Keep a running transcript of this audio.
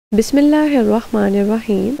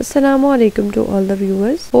Bismillahirrahmanirrahim. Assalamu alaikum to all the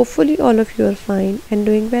viewers. Hopefully all of you are fine and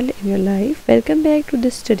doing well in your life. Welcome back to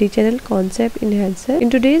this study channel Concept Enhancer. In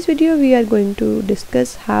today's video we are going to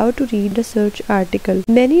discuss how to read a search article.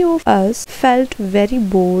 Many of us felt very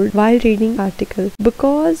bored while reading article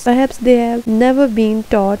because perhaps they have never been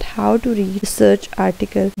taught how to read a search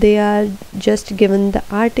article. They are just given the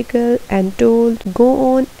article and told to go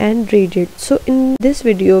on and read it. So in this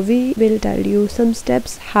video we will tell you some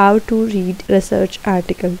steps how to read research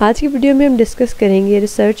article. आज की video में हम discuss करेंगे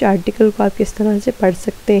research article को आप किस तरह से पढ़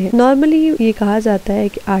सकते हैं। नॉर्मली ये कहा जाता है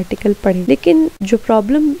कि आर्टिकल पढ़ें, लेकिन जो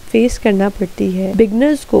प्रॉब्लम फेस करना पड़ती है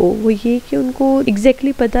बिगनर्स को वो ये कि उनको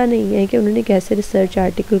एग्जैक्टली पता नहीं है कि उन्होंने कैसे रिसर्च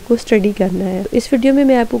आर्टिकल को स्टडी करना है। इस वीडियो में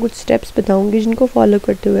मैं आपको कुछ स्टेप्स बताऊंगी जिनको फॉलो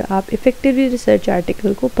करते हुए आप इफेक्टिवली रिसर्च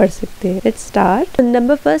आर्टिकल को पढ़ सकते हैं। Let's start.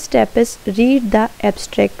 Number first step is read the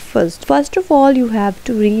abstract first. First of all you have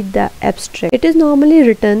to read the abstract. It is normally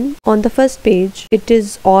written on the first page. It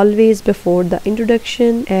is always before the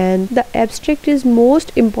introduction, and the abstract is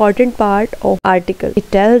most important part of article. It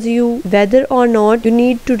tells you whether or not you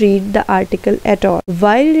need to read the article at all.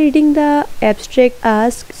 While reading the abstract,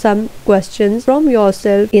 ask some questions from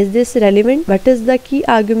yourself. Is this relevant? What is the key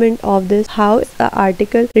argument of this? How is the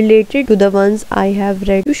article related to the ones I have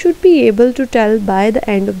read? You should be able to tell by the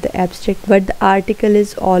end of the abstract what the article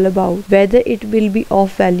is all about, whether it will be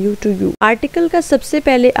of value to you. Article का सबसे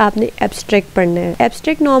पहले आपने abstract पढ़ना है।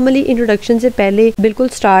 Abstract normally introduction से पहले बिल्कुल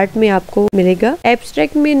start में आपको मिलेगा।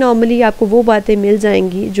 एब्स्ट्रैक्ट में नॉर्मली आपको वो बातें मिल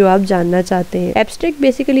जाएंगी जो आप जानना चाहते हैं। एब्स्ट्रैक्ट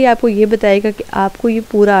बेसिकली आपको ये बताएगा कि आपको ये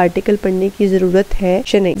पूरा आर्टिकल पढ़ने की जरूरत है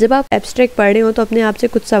या नहीं। जब आप एब्स्ट्रैक्ट पढ़ रहे हो तो अपने आप से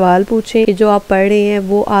कुछ सवाल पूछें कि जो आप पढ़ रहे हैं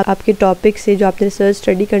वो आपके टॉपिक से, जो आपने रिसर्च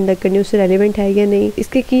स्टडी कंडक्ट करनी है उससे रेलिवेंट है या नहीं,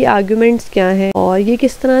 इसके की आर्ग्यूमेंट्स क्या है और ये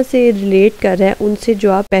किस तरह से रिलेट कर रहा है उनसे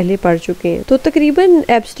जो आप पहले पढ़ चुके हैं। तो तकरीबन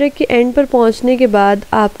एब्स्ट्रैक्ट के एंड पर पहुंचने के बाद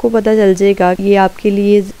आपको पता चल जाएगा कि ये आपके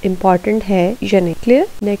लिए इम्पोर्टेंट है या नहीं। Clear?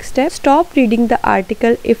 Next step, stop reading the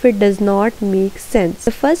article if it does not make sense.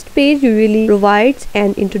 The first page usually provides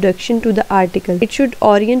an introduction to the article. It should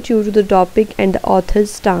orient you to the topic and the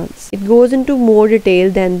author's stance. It goes into more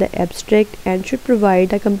detail than the abstract and should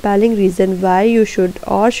provide a compelling reason why you should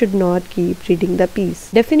or should not keep reading the piece.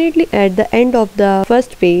 Definitely at the end of the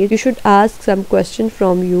first page, you should ask some question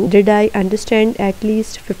from you. Did I understand at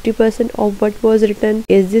least 50% of what was written?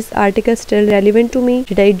 Is this article still relevant to me?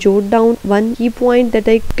 Did I jot down one key point that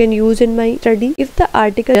I can use in my study? If the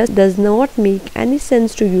article just does not make any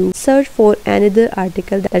sense to you, search for another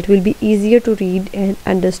article that will be easier to read and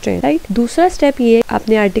understand. Right? दूसरा step ये,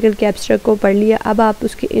 आपने article के abstract को पढ़ लिया, अब आप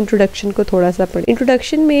उसके इंट्रोडक्शन को थोड़ा सा पढ़ें।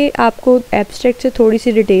 इंट्रोडक्शन में आपको एब्स्ट्रैक्ट से थोड़ी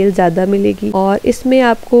सी डिटेल ज्यादा मिलेगी और इसमें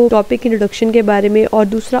आपको टॉपिक इंट्रोडक्शन के बारे में और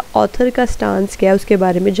दूसरा ऑथर का स्टांस क्या है उसके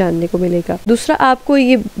बारे में जानने को मिलेगा। दूसरा आपको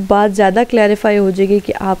ये बात ज्यादा क्लैरिफाई हो जाएगी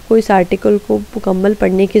कि आपको इस आर्टिकल को मुकम्मल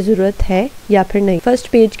पढ़ने की जरूरत है या फिर नहीं। फर्स्ट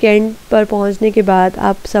पेज के एंड पर पहुंचने के बाद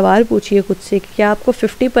आप सवाल पूछिए खुद से कि क्या आपको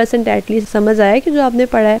 50% एटलीस्ट समझ आया कि जो आपने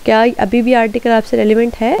पढ़ा है, क्या अभी भी आर्टिकल आपसे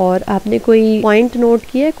रेलिवेंट है और आपने कोई पॉइंट नोट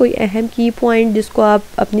किया है, कोई अहम की पॉइंट जिसको आप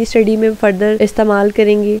अपनी स्टडी में फर्दर इस्तेमाल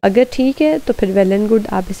करेंगे। अगर ठीक है तो फिर वेल एंड गुड,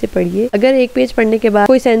 आप इसे पढ़िए। अगर एक पेज पढ़ने के बाद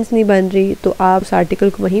कोई सेंस नहीं बन रही तो आप उस आर्टिकल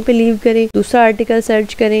को वहीं पे लीव करें, दूसरा आर्टिकल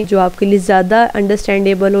सर्च करें जो आपके लिए ज्यादा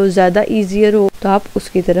अंडरस्टैंडेबल हो, ज्यादा इजियर हो, तो आप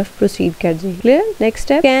उसकी तरफ प्रोसीड कर जाइए। Clear? Next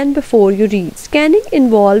step, scan before you read. Scanning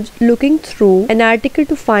involves looking through an article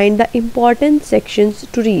to find the important sections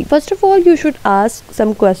to read. First of all, you should ask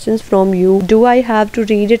some questions from you. Do I have to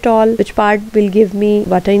read it all? Which part will give me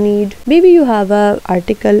what I need? Maybe you have a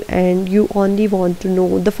article and you only want to know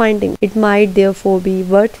the finding. It might therefore be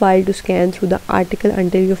worthwhile to scan through the article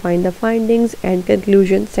until you find the findings and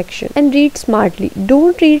conclusion section. And read smartly.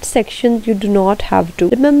 Don't read sections you do not have to.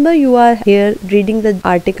 Remember, you are here reading the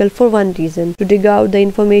article for one reason, to dig out the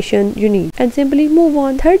information you need and simply move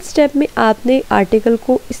on. Third step में आपने article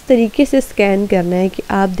को इस तरीके से scan करना है कि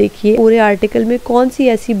आप देखिए पूरे आर्टिकल में कौन सी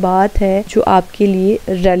ऐसी बात है जो आपके लिए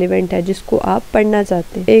रेलेवेंट है, जिसको आप पढ़ना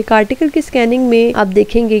चाहते हैं। एक आर्टिकल की स्कैनिंग में आप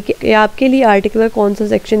देखेंगे कि आपके लिए आर्टिकल का कौन सा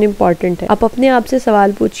सेक्शन इंपॉर्टेंट है। आप अपने आप से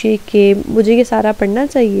सवाल पूछिए कि मुझे ये सारा पढ़ना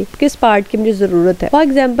चाहिए, किस पार्ट की मुझे जरूरत है। फॉर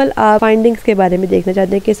एग्जाम्पल, आप फाइंडिंग्स के बारे में देखना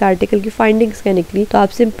चाहते हैं कि इस आर्टिकल की फाइंडिंग्स क्या निकली, तो आप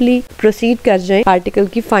सिंपली प्रोसीड कर जाएं आर्टिकल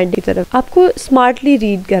की फाइंडिंग की तरफ। आपको स्मार्टली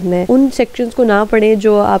रीड करना है, उन सेक्शंस को ना पढ़ें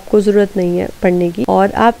जो आपको जरूरत नहीं है पढ़ने की।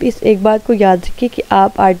 और आप इस एक बात को याद रखिए कि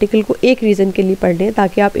आप आर्टिकल को एक रीजन के लिए पढ़ लें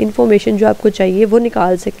ताकि आप इन्फॉर्मेशन जो आपको चाहिए वो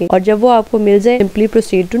निकाल सकें, और जब वो आपको मिल जाए simply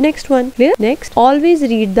proceed to next one. Clear? Next, always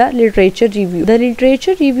read the literature review. The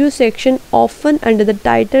literature review section, often under the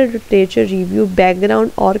title literature review,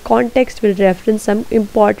 background or context, will reference some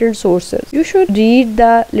important sources. You should read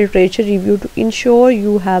the literature review to ensure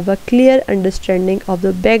you have a clear understanding understanding of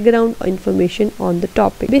the background information on the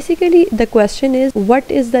topic. Basically, the question is, what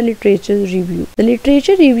is the literature review? The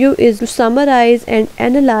literature review is to summarize and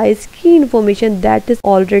analyze key information that is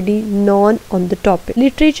already known on the topic.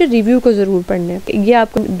 Literature review को जरूर पढ़ना है। ये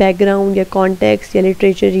आपको background या context या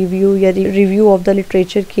literature review या review of the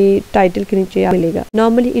literature के टाइटल के नीचे मिलेगा।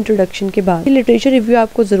 नॉर्मली इंट्रोडक्शन के बाद लिटरेचर रिव्यू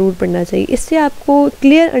आपको जरूर पढ़ना चाहिए। इससे आपको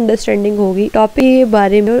क्लियर अंडरस्टैंडिंग होगी टॉपिक के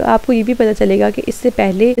बारे में और आपको ये भी पता चलेगा कि इससे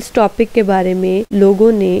पहले इस टॉपिक के बारे में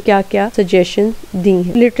लोगों ने क्या क्या सजेशन दी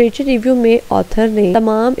हैं। लिटरेचर रिव्यू में ऑथर ने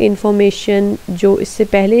तमाम इंफॉर्मेशन जो इससे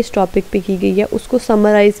पहले इस टॉपिक पे की गई है उसको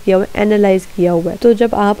समराइज किया हुआ, एनालाइज किया हुआ है। तो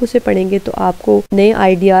जब आप उसे पढ़ेंगे तो आपको नए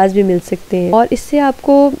आइडियाज भी मिल सकते हैं और इससे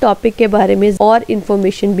आपको टॉपिक के बारे में और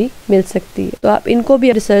इंफॉर्मेशन भी मिल सकती है। तो आप इनको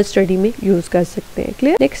भी रिसर्च स्टडी में यूज कर सकते हैं।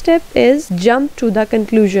 Clear? Next step is jump to the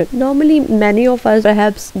conclusion. Normally many of us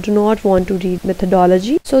perhaps do not want to read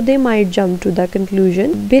methodology, so they might jump to the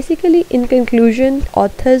conclusion. Basically, in conclusion,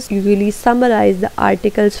 authors usually summarize the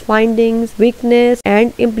article's findings, weakness,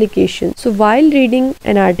 and implications. So while reading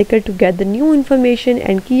an article to get the new information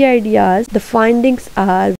and key ideas, the findings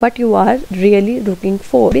are what you are really looking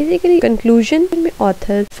for. Basically, conclusion में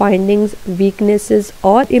author findings, weaknesses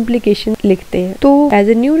और implication लिखते हैं। तो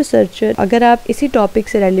as a new researcher, अगर आप इसी topic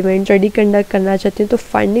से relevant study conduct करना चाहते हैं तो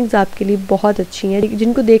फाइंडिंग्स आपके लिए बहुत अच्छी हैं,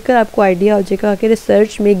 जिनको देखकर आपको आइडिया हो जाएगा कि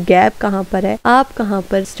रिसर्च में गैप कहाँ पर है, आप कहाँ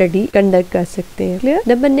पर स्टडी कंडक्ट कर सकते हैं। Clear?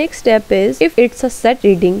 Number next step is if it's a SAT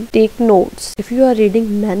reading, take notes. If you are reading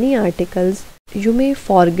many articles you may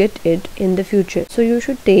forget it in the future, so you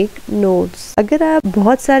should take notes. अगर आप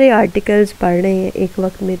बहुत सारे articles पढ़ रहे हैं एक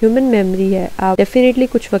वक्त में, ह्यूमन मेमोरी है, आप डेफिनेटली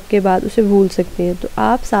कुछ वक्त के बाद उसे भूल सकते हैं, तो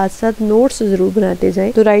आप साथ साथ नोट्स जरूर बनाते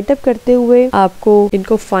जाएं, तो राइट अप करते हुए आपको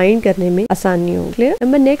इनको फाइंड करने में आसानी हो। Clear?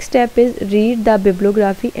 Number next step is read the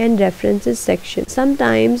bibliography and references section.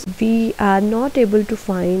 Sometimes we are not able to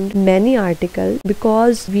find many articles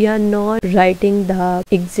because we are not writing the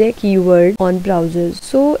exact keyword on browsers,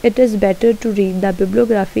 so it is better to read the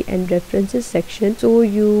bibliography and references section so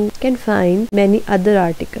you can find many other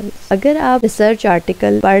articles. अगर आप research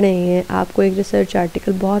article पढ़ रहे हैं, आपको एक research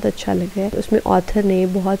article बहुत अच्छा लगा है, उसमें ऑथर ने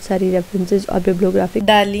बहुत सारी रेफरेंसेस और बिब्लियोग्राफी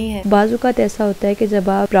डाली हैं। बाज़ औक़ात ऐसा होता है कि जब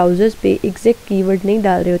आप ब्राउजर्स पे एग्जैक्ट कीवर्ड नहीं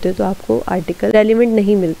डाल रहे होते तो आपको आर्टिकल रेलिवेंट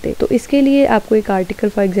नहीं मिलते। तो इसके लिए आपको एक आर्टिकल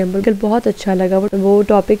फॉर एग्जाम्पल बहुत अच्छा लगा, वो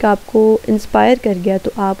टॉपिक आपको इंस्पायर कर गया,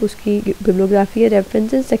 तो आप उसकी बिब्लियोग्राफी या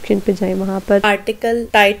रेफरेंसेस सेक्शन पे जाएं, वहाँ पर article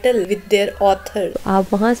title with their author, आप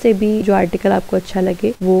वहाँ से भी जो आर्टिकल आपको अच्छा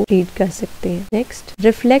लगे वो रीड कर सकते हैं। Next,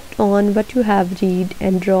 reflect on what you have read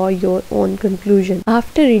and draw your own conclusion.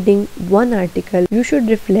 After reading one article you should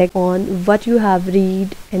reflect on what you have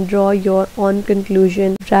read and draw your own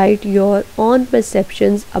conclusion, right your own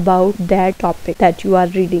perceptions about that topic that you are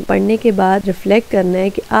reading. पढ़ने के बाद reflect करना है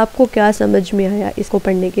कि आपको क्या समझ में आया, इसको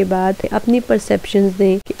पढ़ने के बाद अपनी परसेप्शंस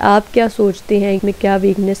दें कि आप क्या सोचते हैं, इसमें क्या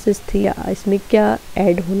वीकनेसेस थी या इसमें क्या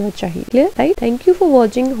ऐड होना चाहिए। Clear? Right? Thank you for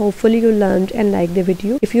watching. Hopefully you learned and liked the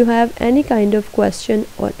video. If you have any kind of question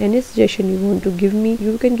or any suggestion you want to give me,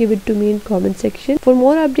 you can give it to me in comment section. For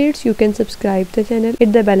more updates, you can subscribe the channel,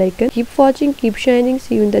 hit the bell icon. Keep watching, keep shining.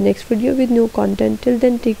 See you in the next video with new content. Till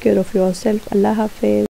then, take care of yourself. Allah Hafiz.